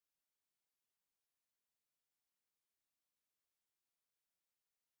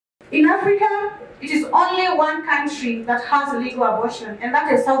In Africa, it is only one country that has legal abortion, and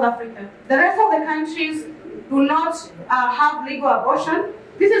that is South Africa. The rest of the countries do not have legal abortion.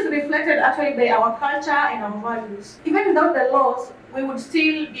 This is reflected actually by our culture and our values. Even without the laws, we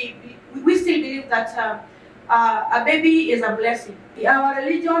still believe that a baby is a blessing. Our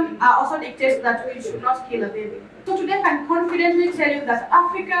religion also dictates that we should not kill a baby. So today I can confidently tell you that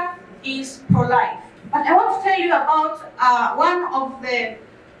Africa is pro-life. But I want to tell you about one of the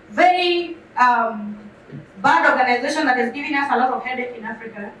very bad organization that is giving us a lot of headache in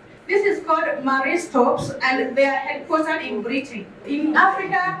Africa. This is called Stops, and they are headquartered in Britain. In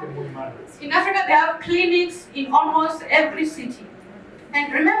Africa, they have clinics in almost every city.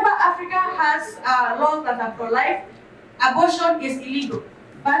 And remember, Africa has laws that are pro-life. Abortion is illegal.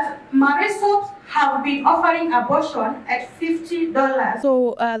 But Stops have been offering abortion at $50.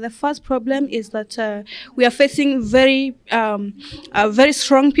 So the first problem is that we are facing very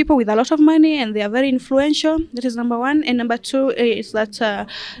strong people with a lot of money, and they are very influential. That is number one. And number two is that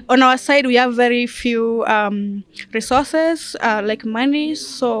on our side we have very few resources like money.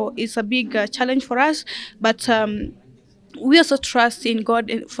 So it's a big challenge for us. But we also trust in God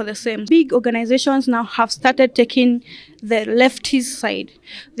for the same. Big organizations now have started taking the leftist side.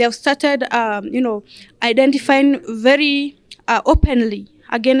 They have started, identifying very openly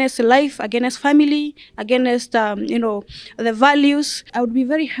against life, against family, against, the values. I would be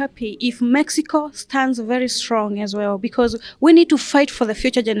very happy if Mexico stands very strong as well, because we need to fight for the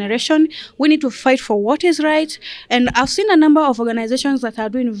future generation. We need to fight for what is right. And I've seen a number of organizations that are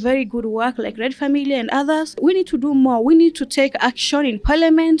doing very good work, like Red Family and others. We need to do more. We need to take action in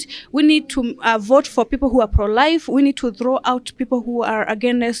parliament. We need to vote for people who are pro-life. We need to throw out people who are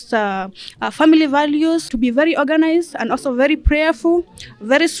against family values, to be very organized and also very prayerful,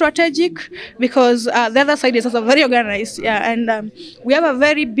 very strategic, because the other side is also very organized. Yeah, and we have a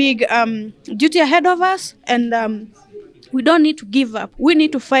very big duty ahead of us, and we don't need to give up. We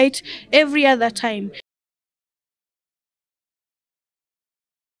need to fight every other time.